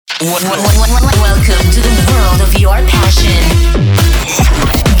Welcome to the world of your passion.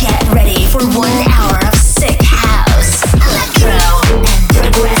 Get ready for 1 hour of sick house, electro, and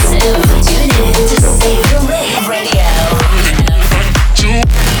progressive. Tune in to Save the Rave Radio.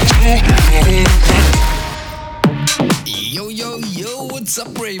 Yo, what's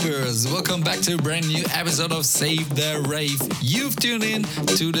up, ravers? Welcome back to a brand new episode of Save the Rave. You've tuned in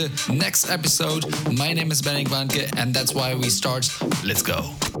to the next episode. My name is Benning Vanke, and that's why we start. Let's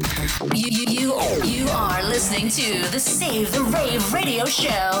go. You are listening to the Save the Rave Radio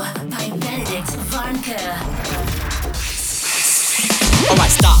Show by Benedict Vanke.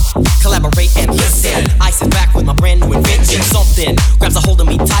 Alright, stop, collaborate and listen. I sit back with my brand new invention. Something grabs a hold of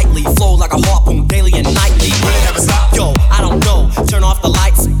me tightly, flow like a harpoon daily and nightly. Yo, I don't know, turn off the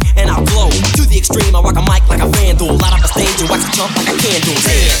lights and I'll glow. To the extreme, I rock a mic like a vandal. Light up a stage and wax a jump like a candle.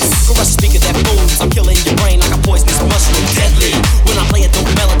 Dance, crush a speaker that booms. I'm killing your brain like a poisonous mushroom. Deadly, when I play a dope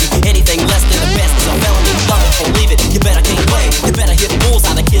melody, anything less than the best is a felony. Love it or leave it, you better can't play. You better hit bulls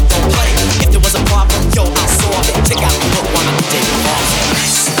out, the kid don't play. If there was a problem, yo, I'll solve it. Check out the hook while I'm taking off.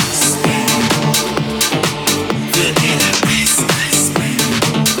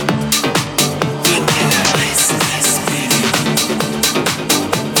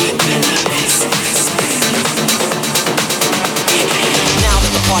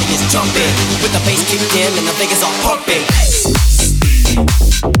 Party is jumping with the bass kicked in and the fingers are pumping.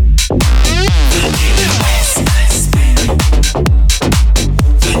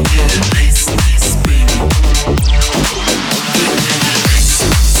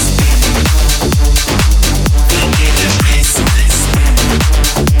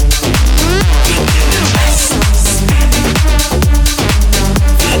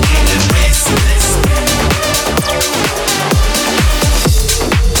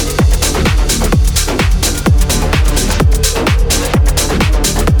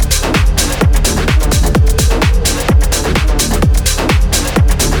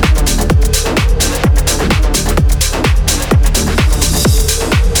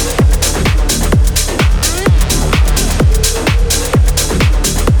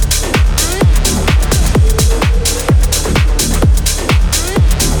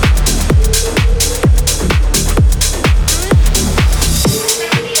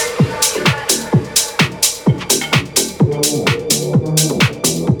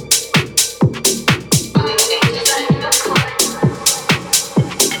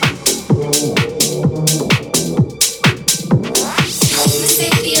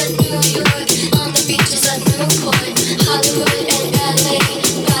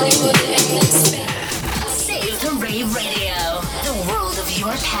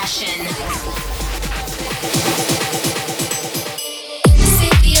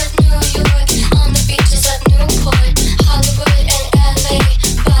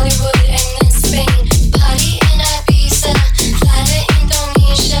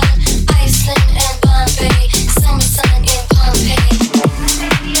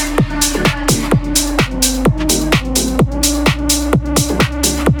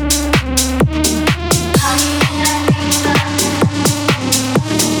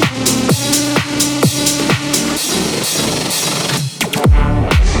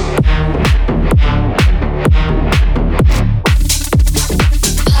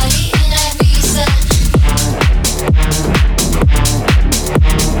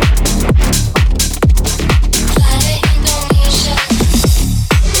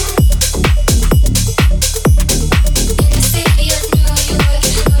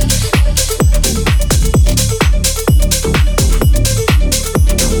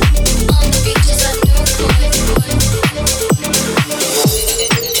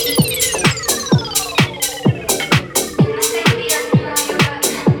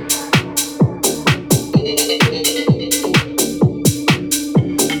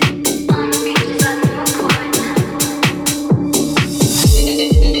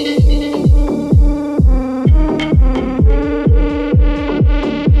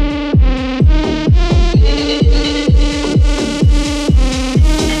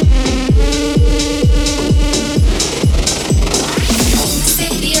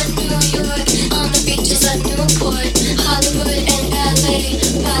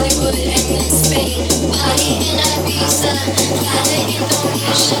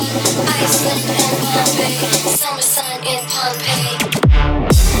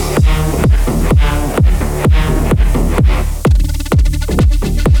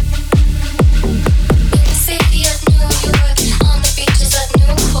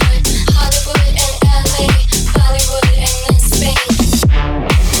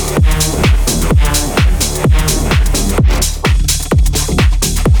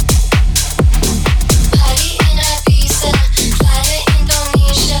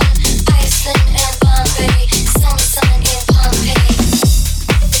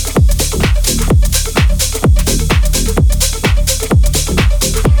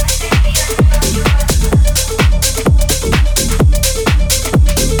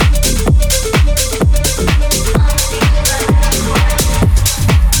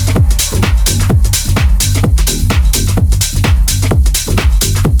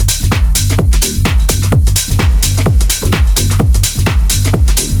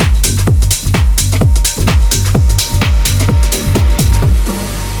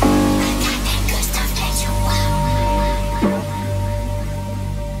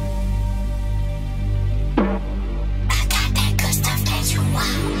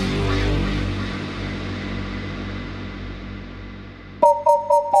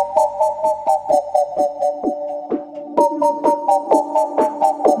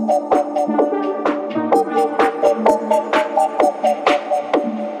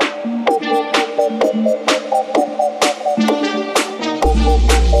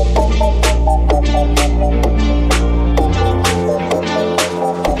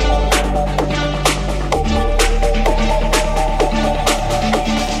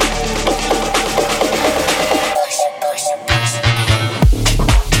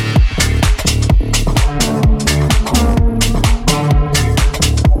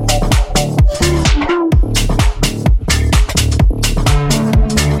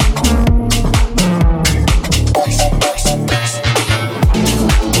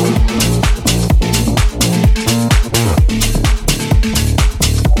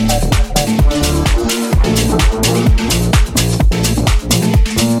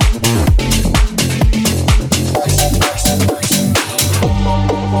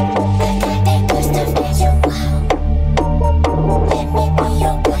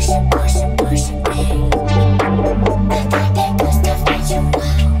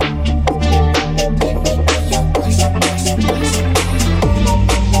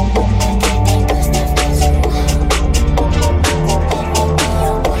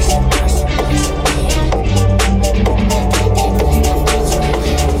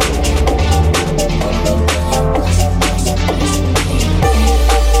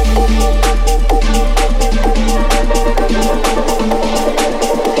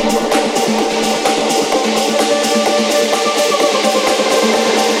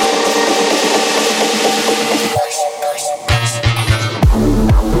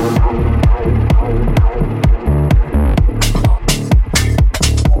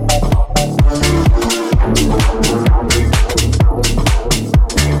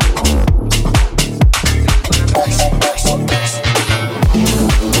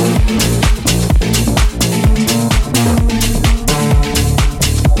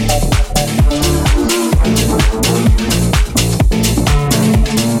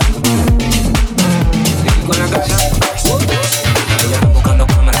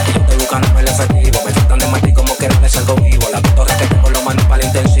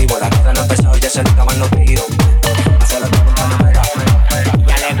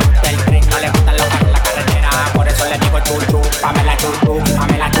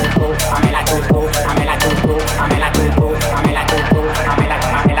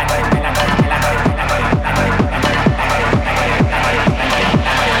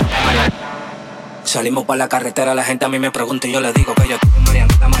 Salimos por la carretera, la gente a mí me pregunta y yo le digo que yo estoy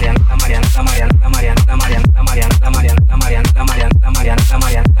Mariana, la Mariana, la Mariana, la Mariana, la Mariana, la Mariana, la Mariana, la Mariana, la Mariana, la Mariana, la Mariana, la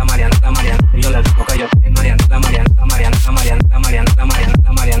Mariana, la Mariana, la Mariana, y yo le digo que yo estoy Mariana, la Mariana, la Mariana, la Mariana, la Mariana, la Mariana,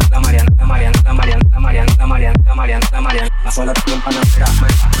 la Mariana, la Mariana, la Mariana, la Mariana, la Mariana, la Mariana, la Mariana, la Mariana, la sola tiempo no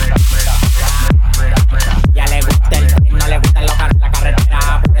ya le gusta el ritmo, no le gusta la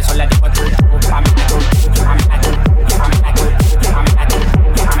carretera, por eso le digo tú, pa' mí tú, pa' mí tú, pa' mí tú, pa' mí tú, pa' mí tú, pa' mí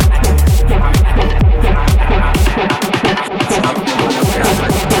tú.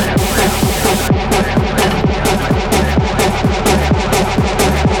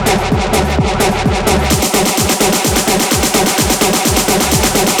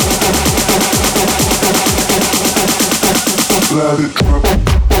 Let it drop.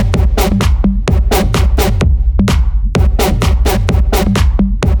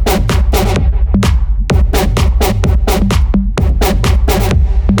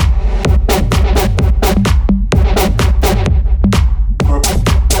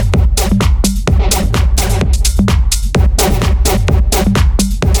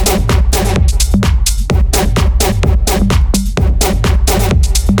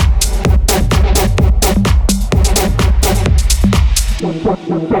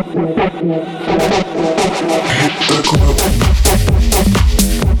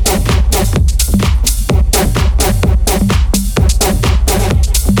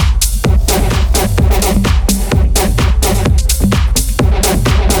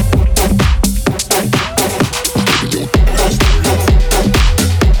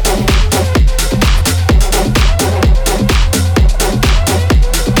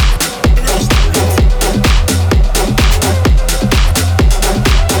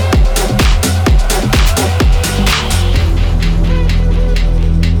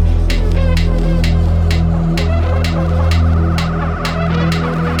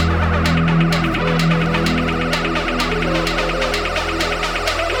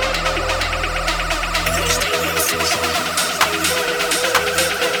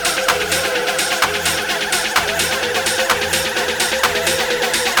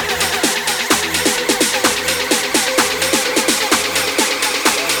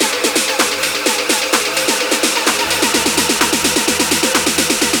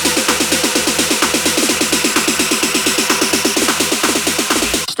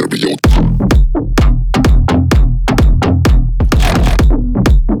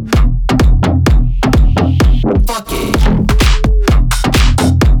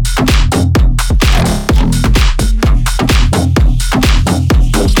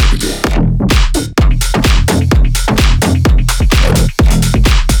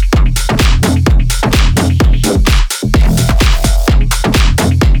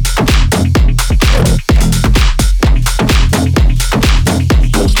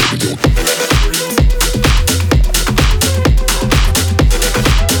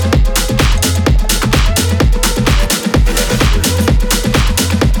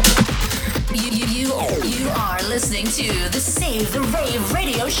 to the Save the Rave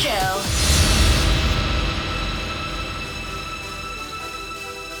radio show.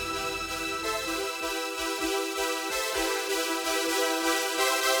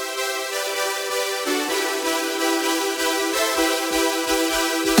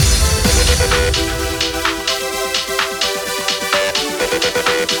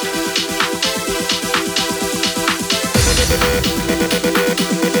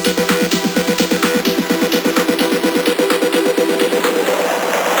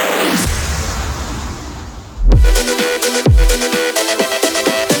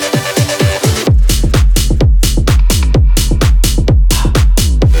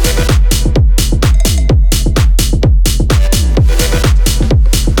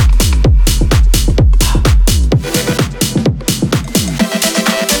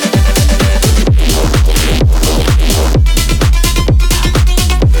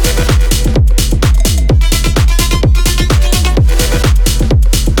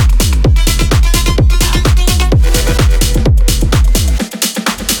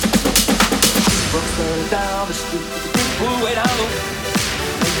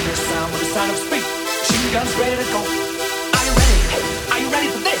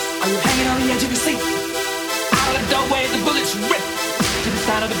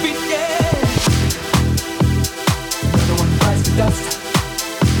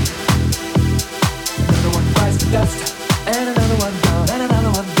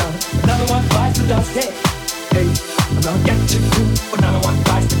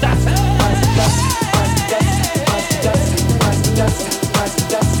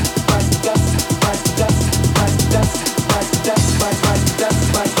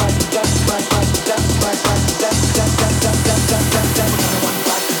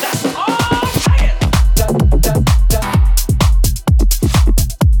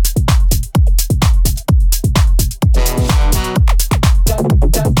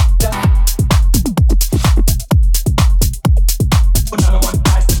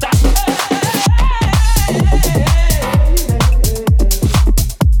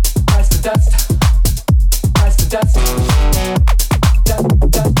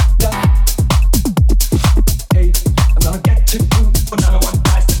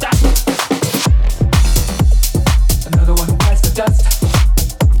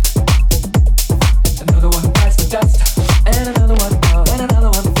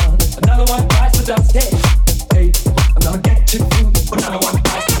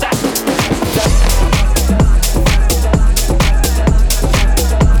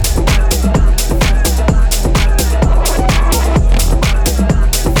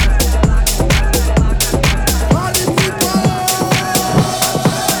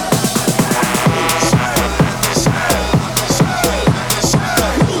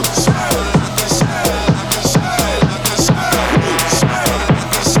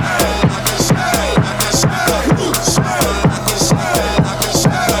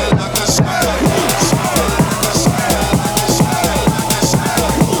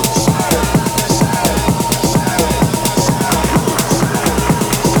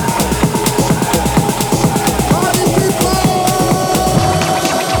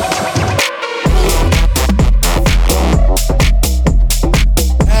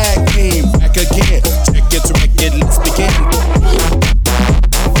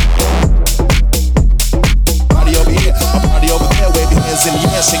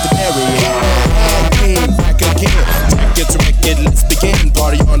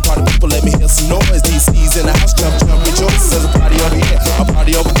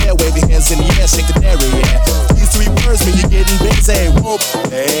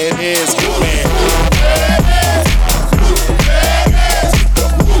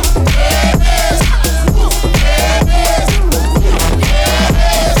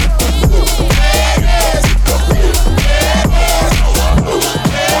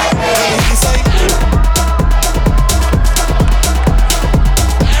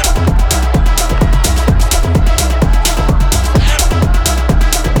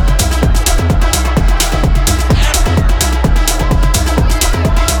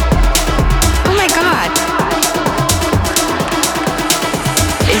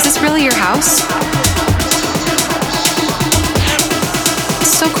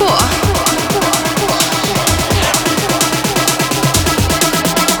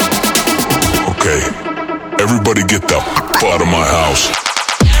 Everybody get the f*** out of my house.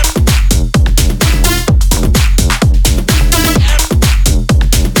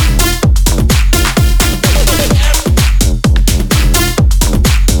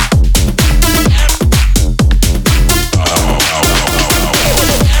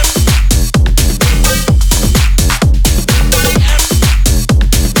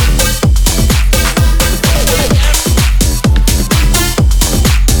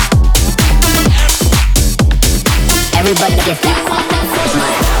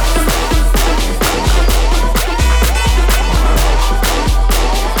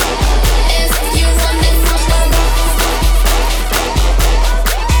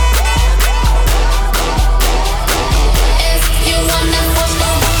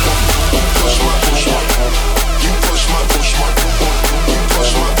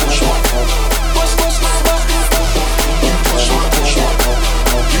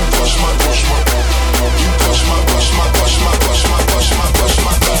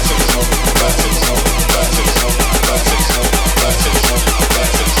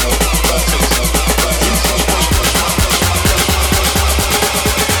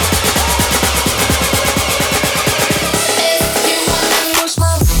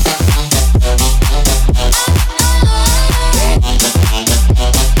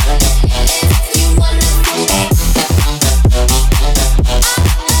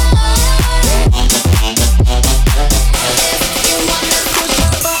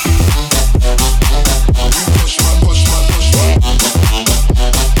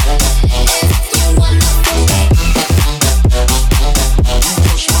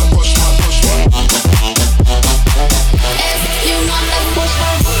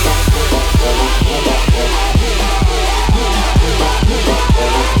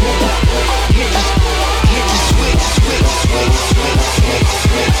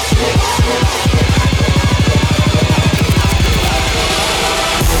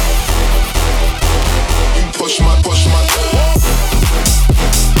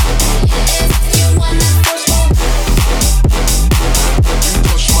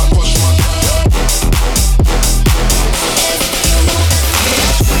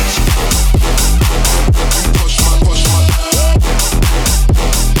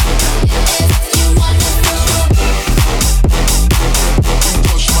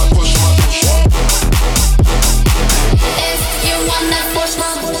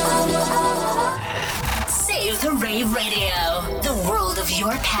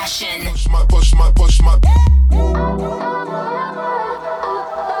 your passion. Push my, push my, push my.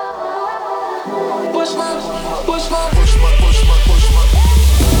 Push my, push my, Push my, push my, push my.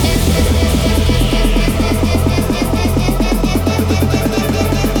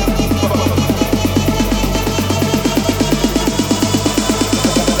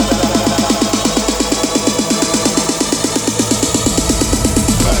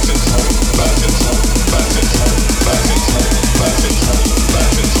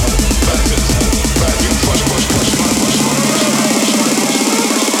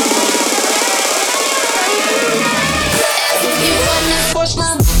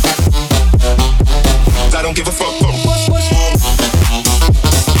 I don't give a fuck.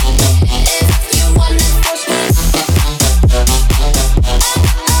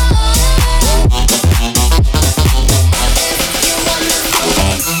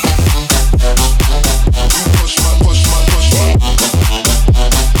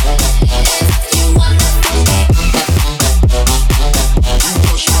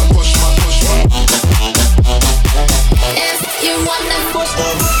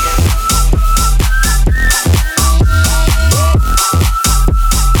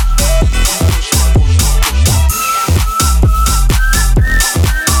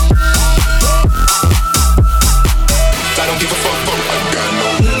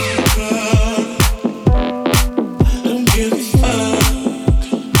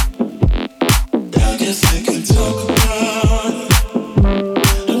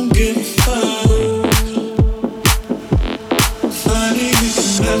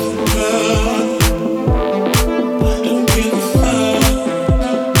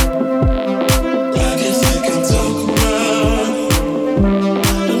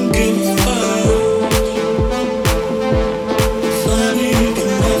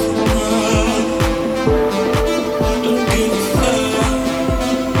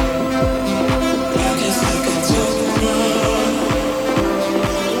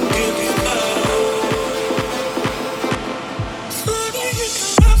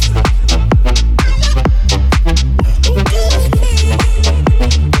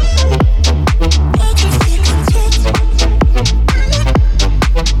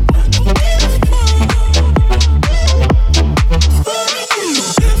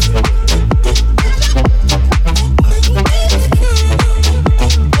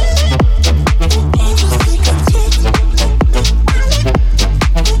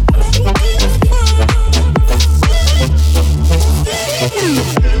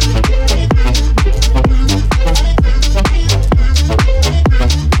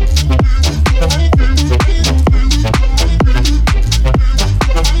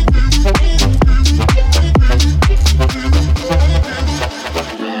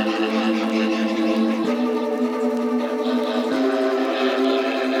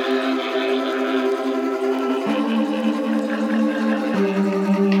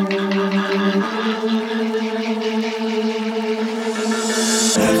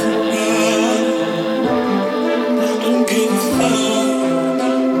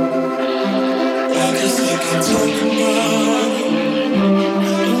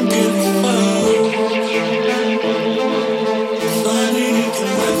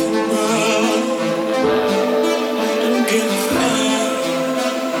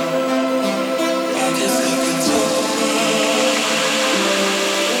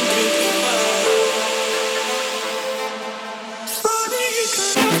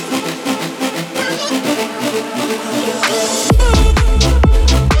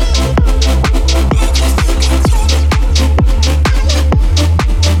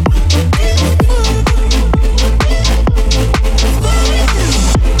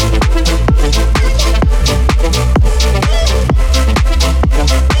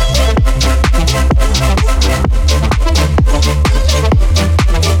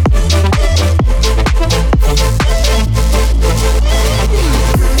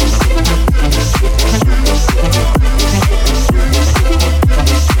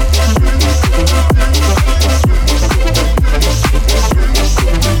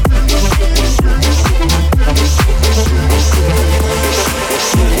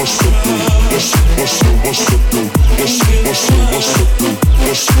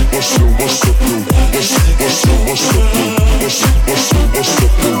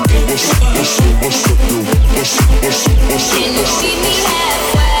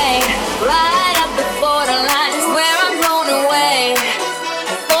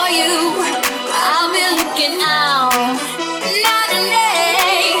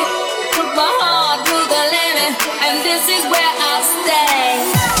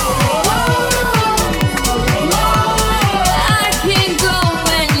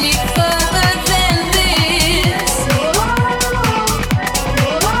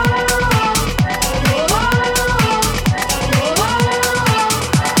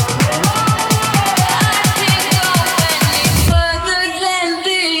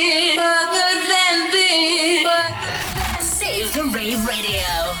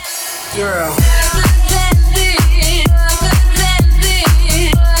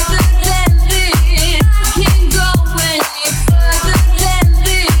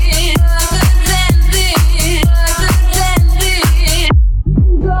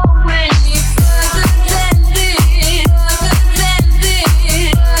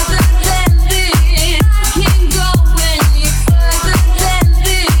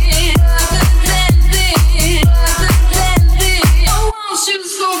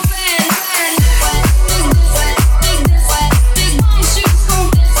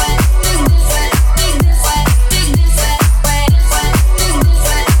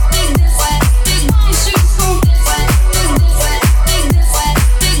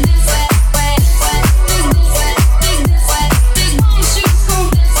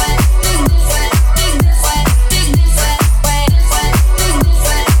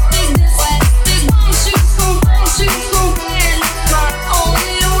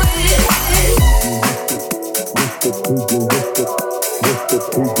 Can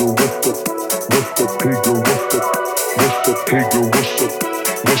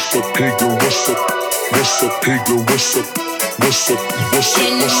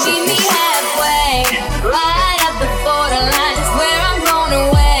you meet me halfway? Right at the borderline is where I'm going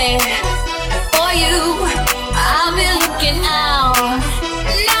away. For you, I'll be looking out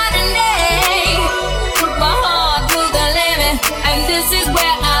night and day. Put my heart to the limit, and this is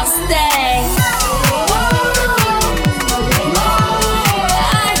where I'll stay.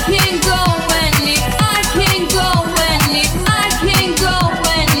 I can't go any, I can't go any, I can't go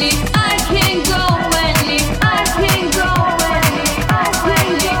any, I can't go any, I can't go any, I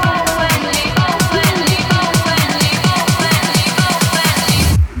can't go any, I can't go any, I can't go any.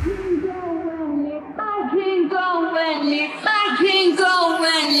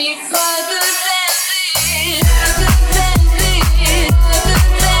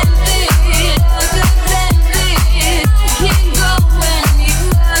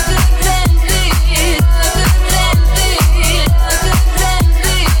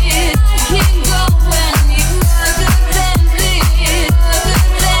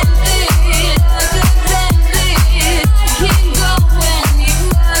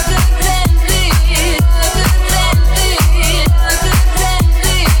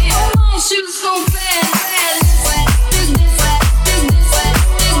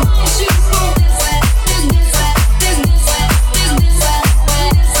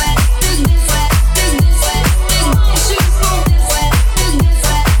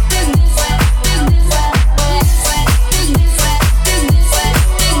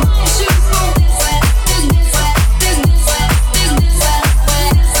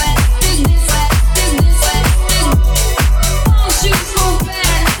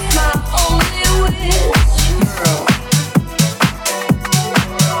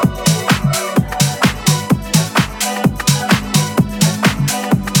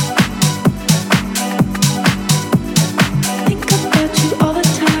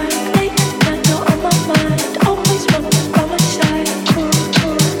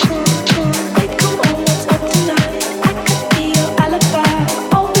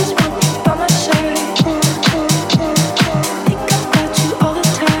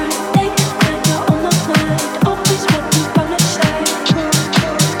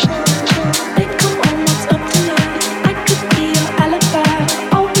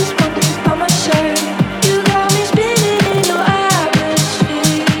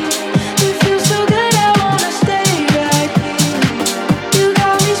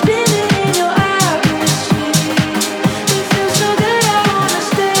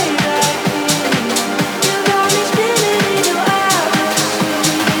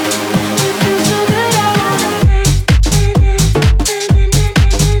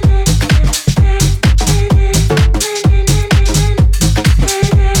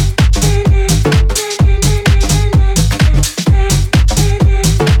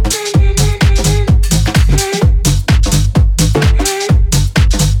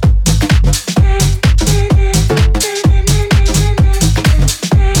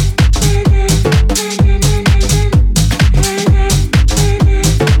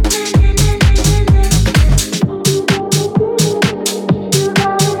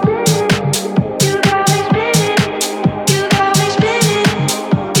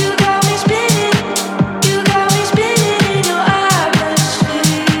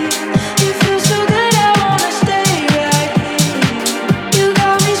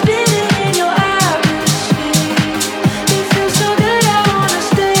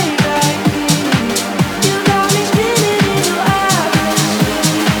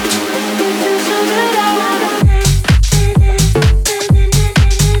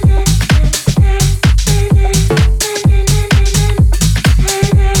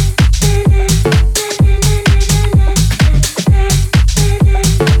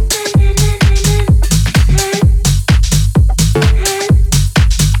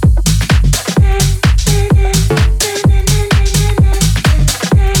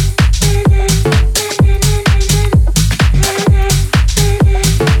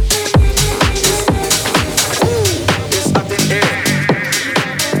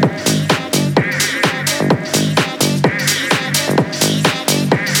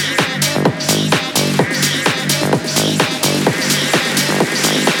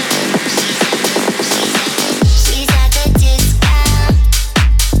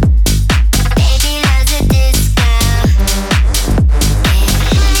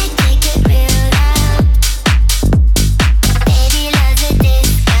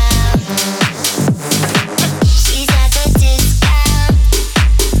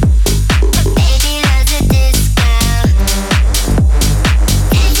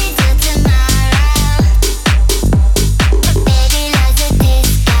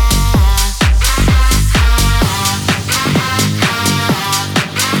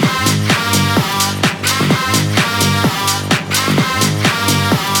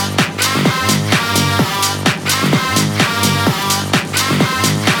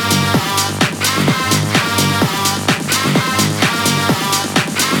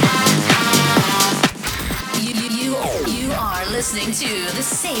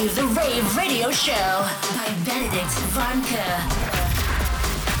 Save the Rave radio show by Benedict Vanke.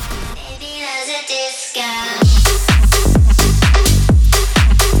 Baby, there's a disco.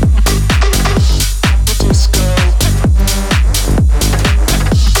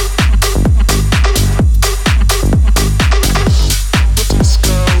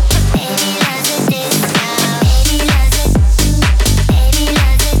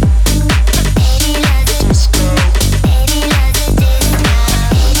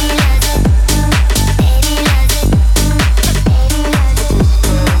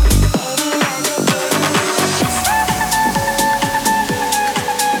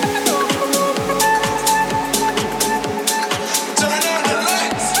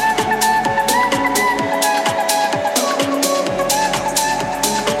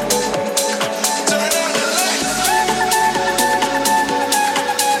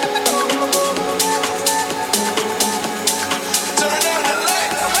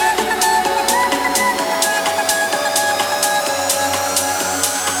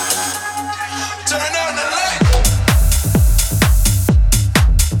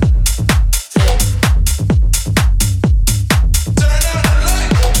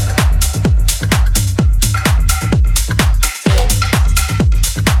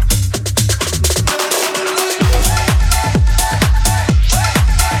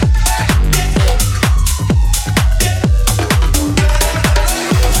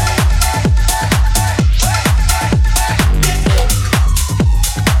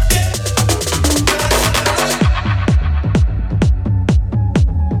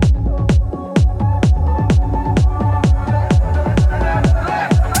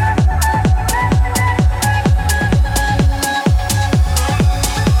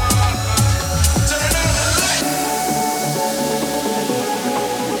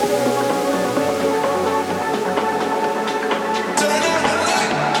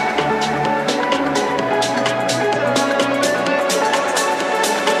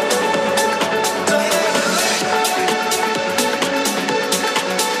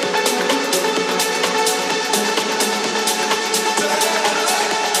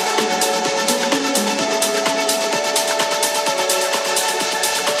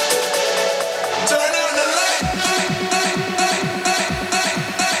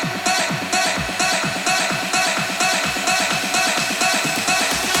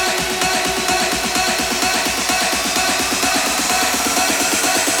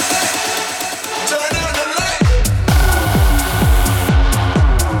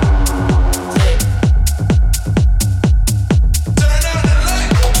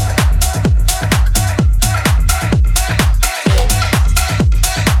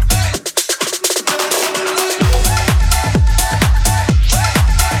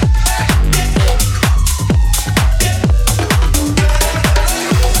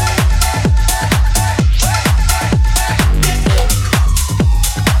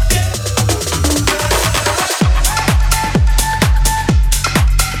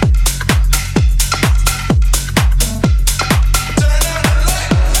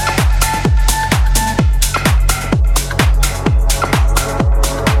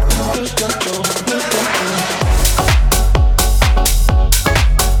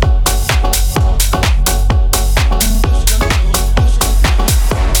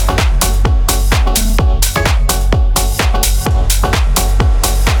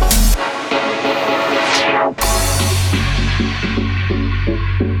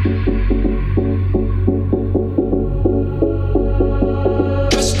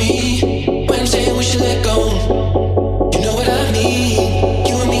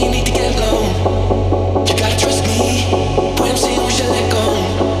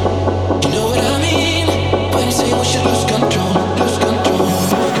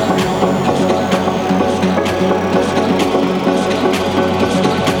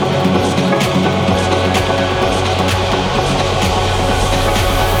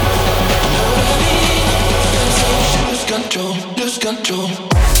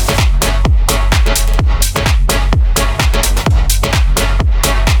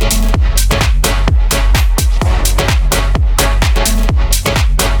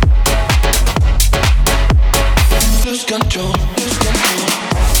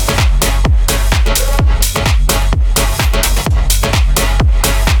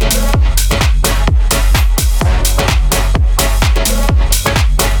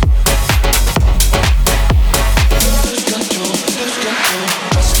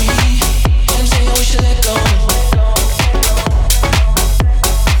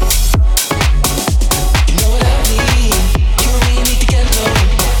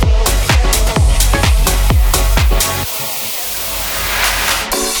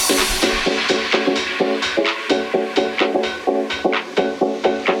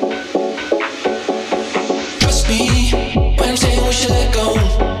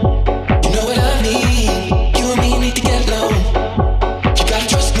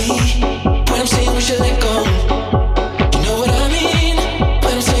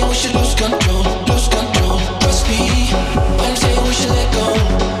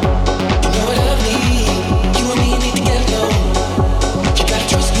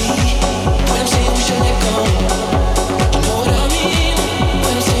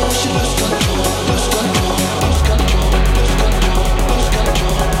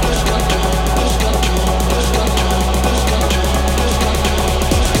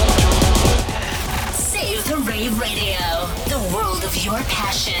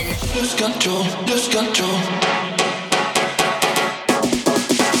 lose control, lose control.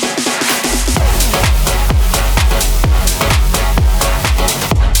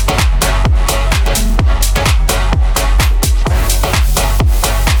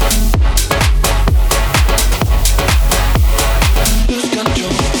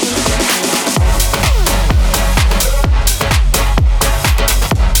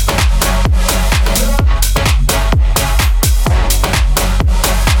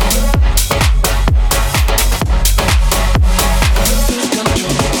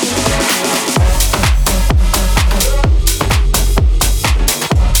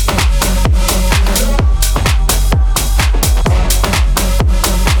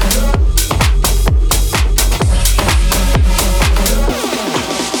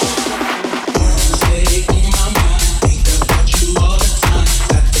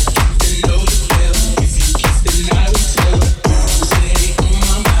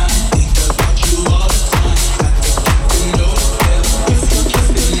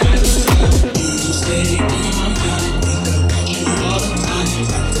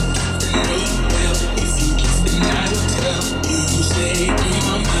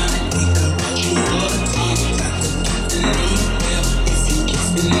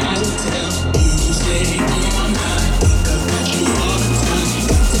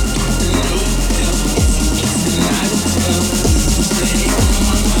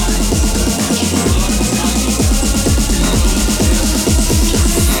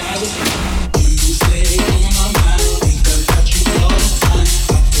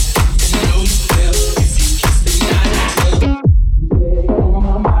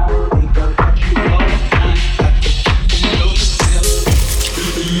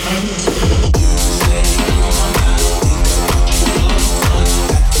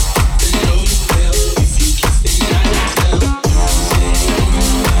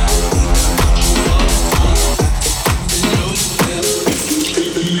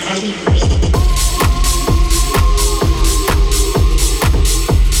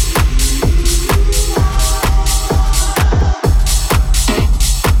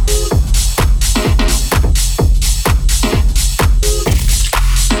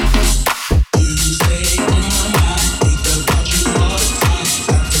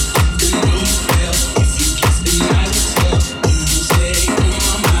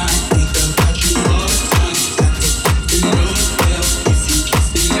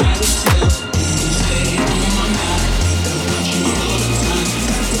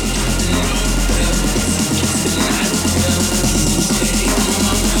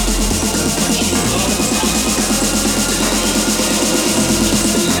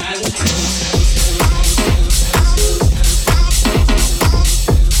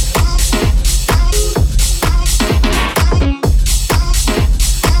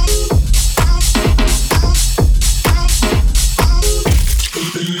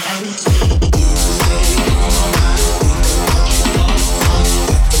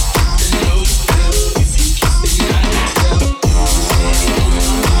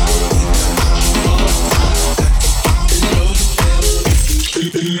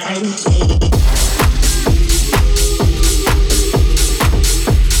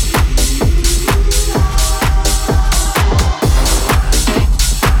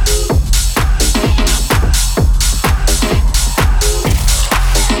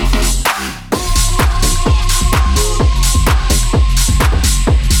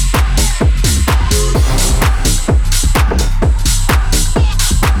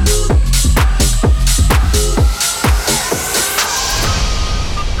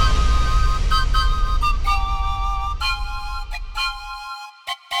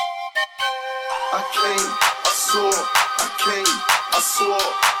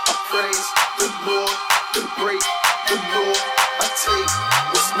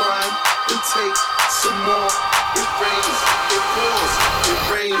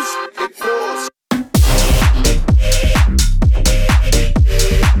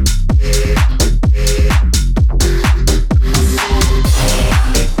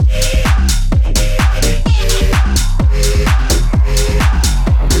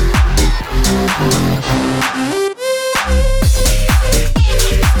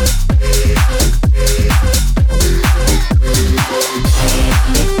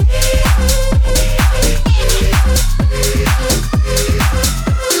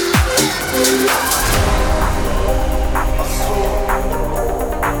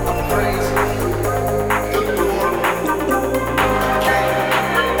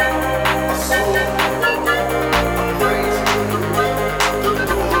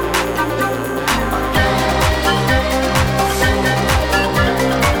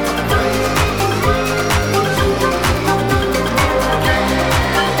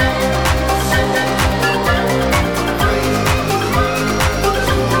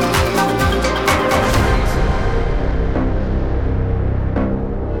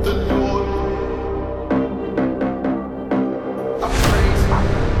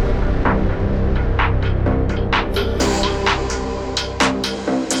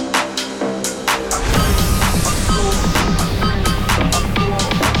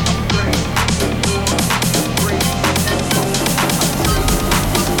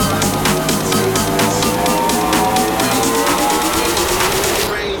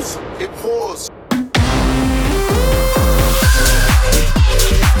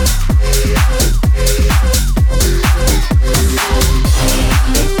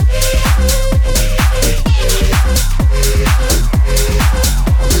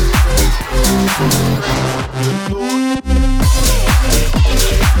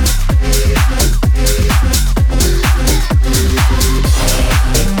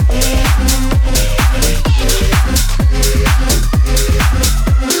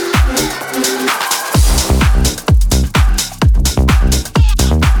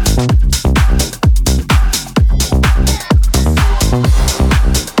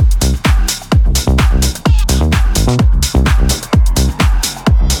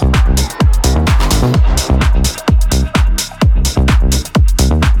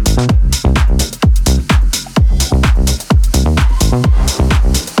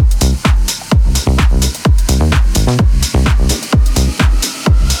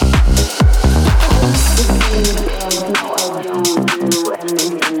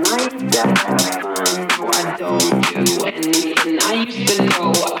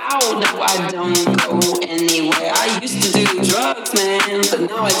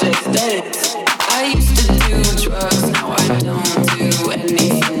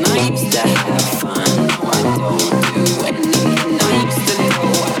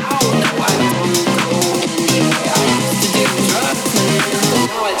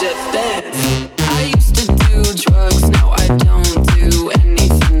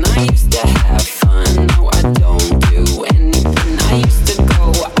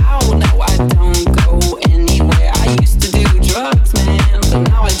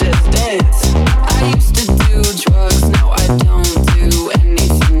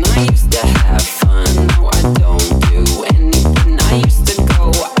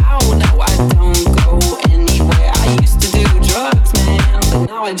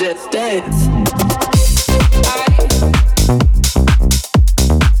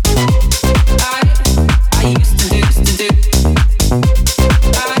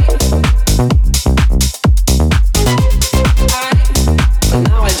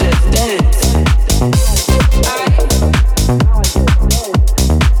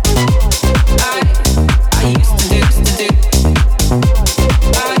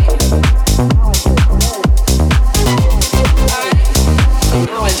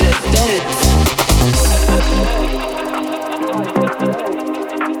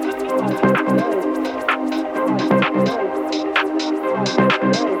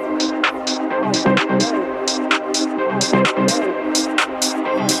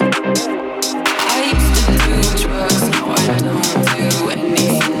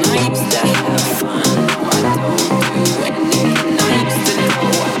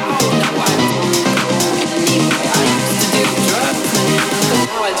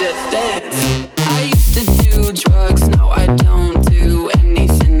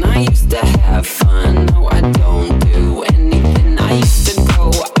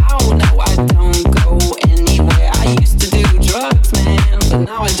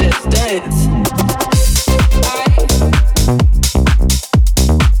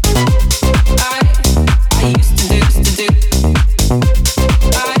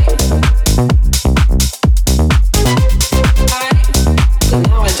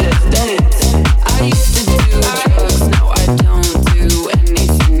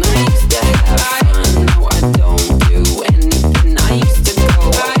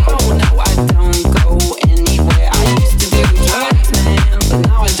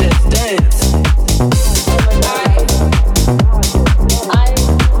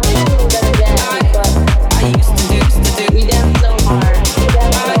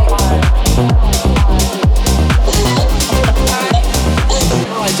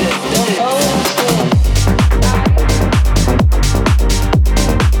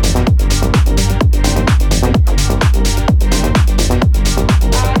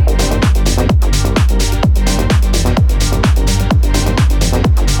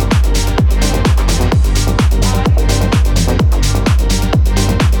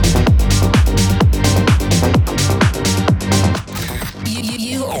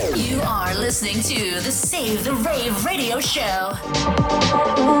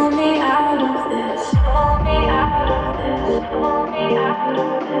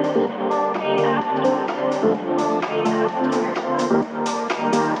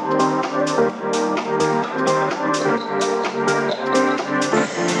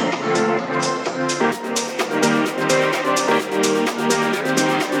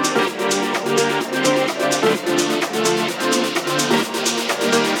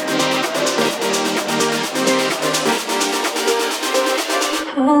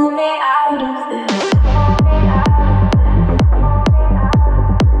 Pull me out of this.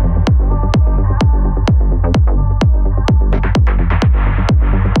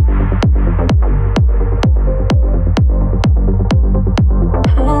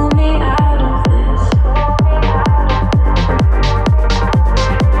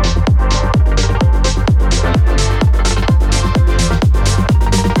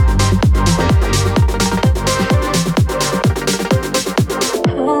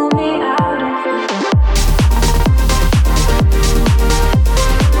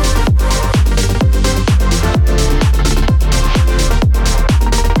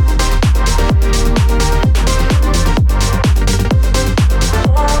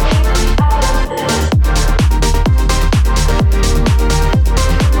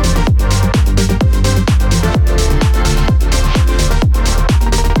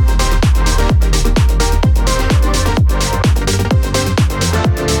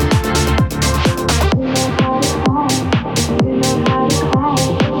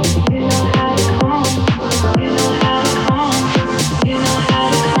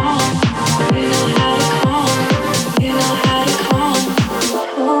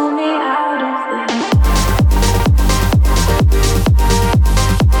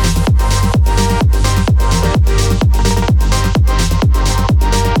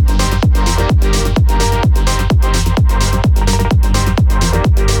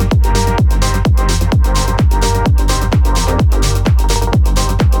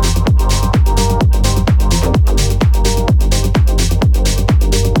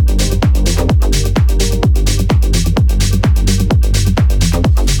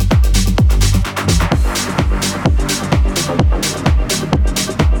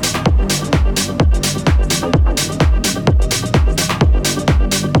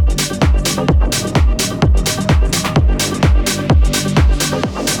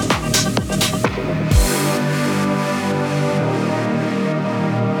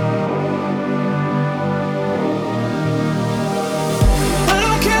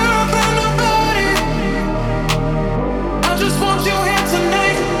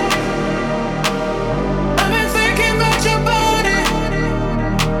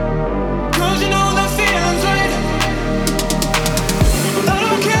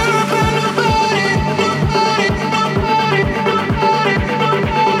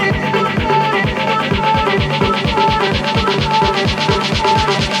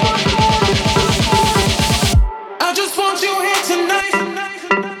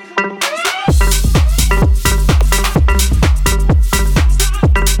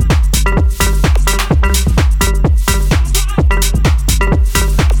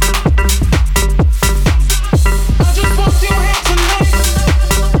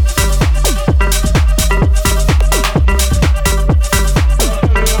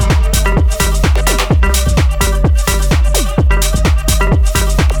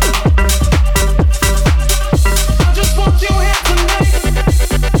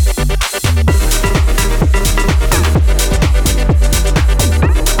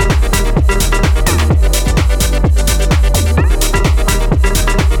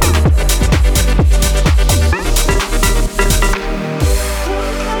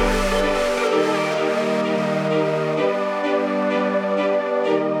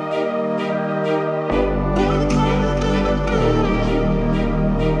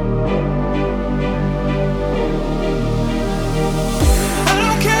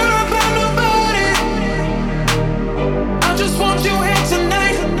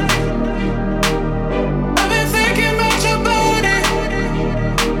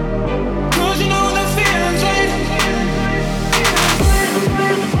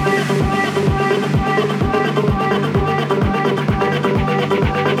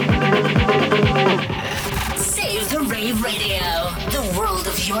 Radio, the world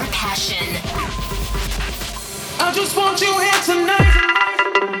of your passion. I just want you here tonight.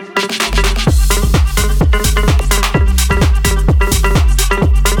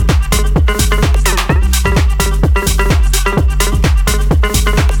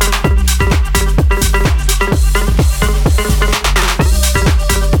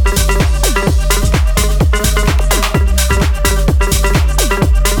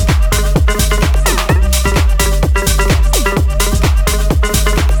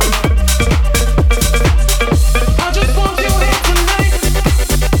 I just want you here tonight.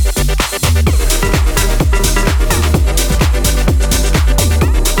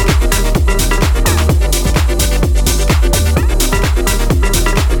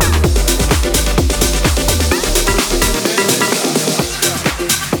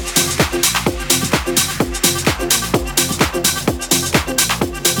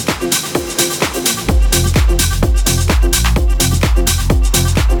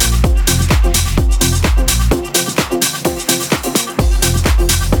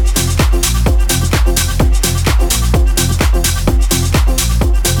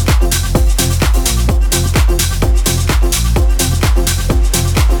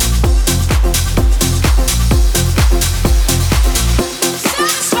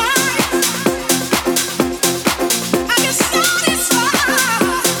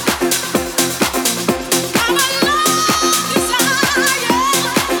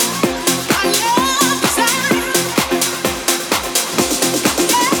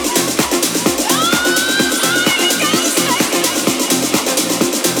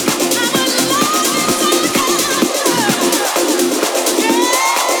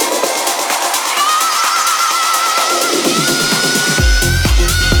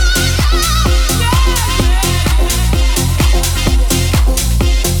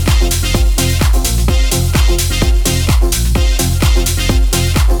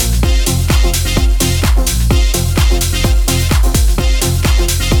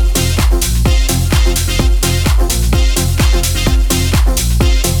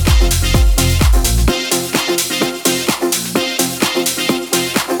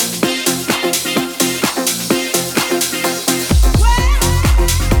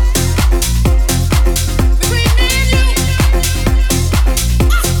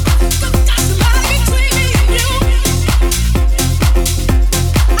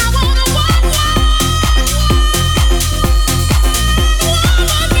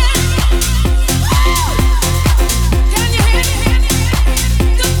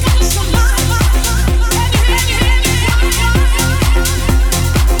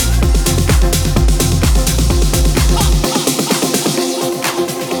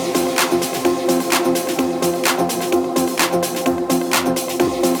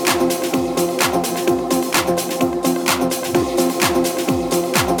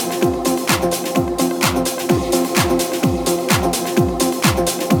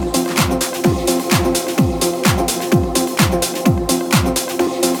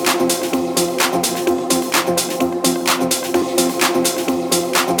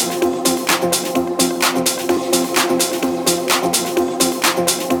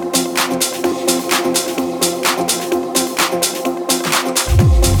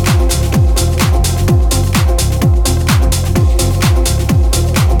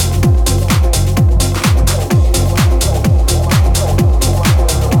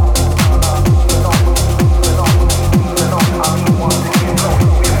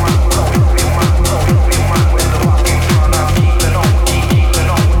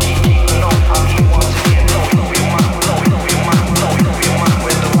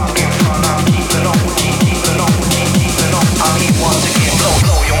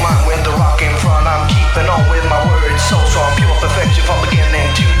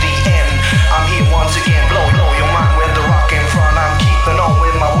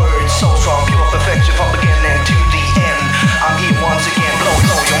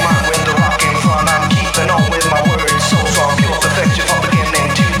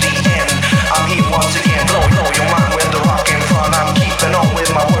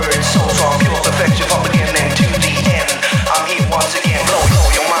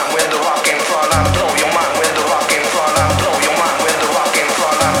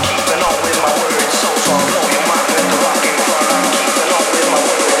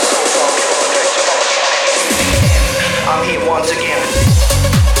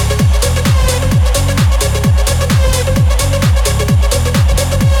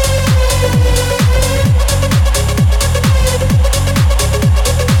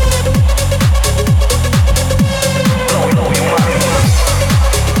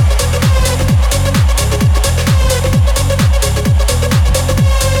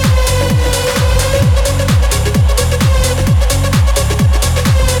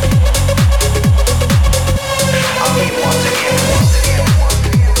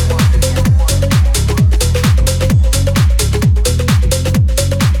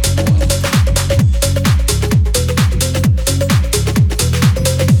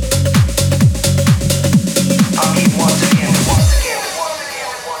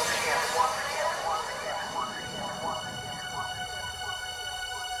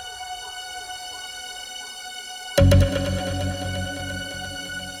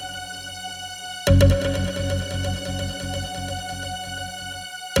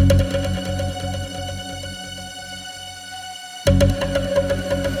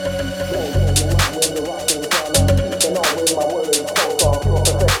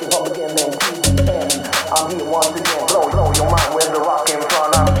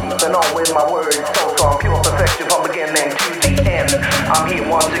 my words so strong, pure perfection from beginning to the end. I'm here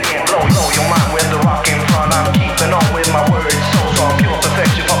once again, blow your mind with the rock in front. I'm keeping on with my words so strong, pure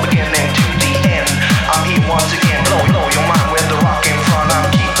perfection from beginning to the end. I'm here once again, blow your mind with the rock in front. I'm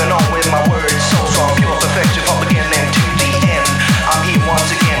keeping on with my words so strong, pure perfection from beginning to the end. I'm here once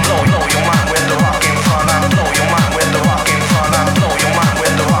again, blow your mind with the rock in front. I'm blow your mind with the rock in front. I'm blow your mind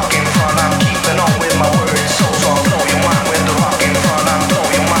with the rock in front. I'm keeping on with my words so strong, blow your mind with the rock in front. I'm blow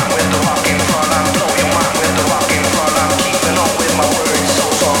your mind with the rock in front. I'm blow your mind with the rock in front. I'm keeping on with my words so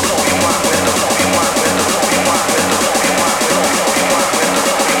strong, blow your mind with the blow your mind with the blow your mind with the blow your mind with the blow your mind with the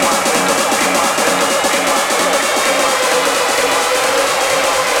blow your mind with the blow your mind with the blow your mind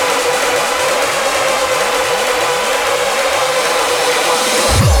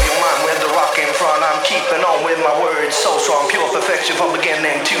with the I'm keeping on with my words so strong, pure perfection from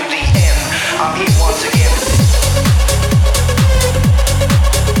beginning to the end. I'm here once again.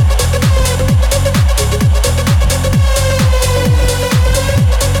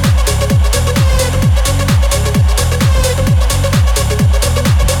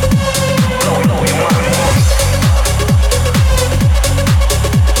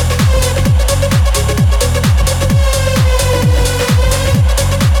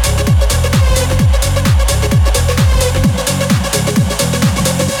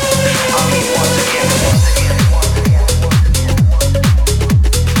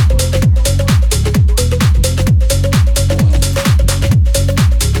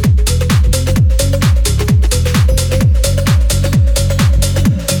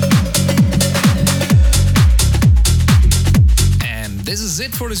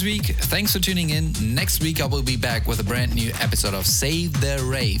 For this week. Thanks for tuning in. Next week I will be back with a brand new episode of Save the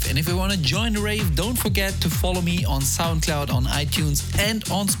Rave. And if you want to join the rave, don't forget to follow me on SoundCloud, on iTunes and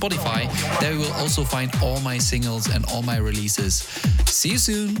on Spotify. There you will also find all my singles and all my releases. See you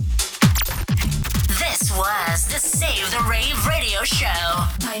soon. This was the Save the Rave radio show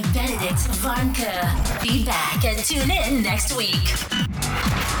by Benedict Varnke. Be back and tune in next week.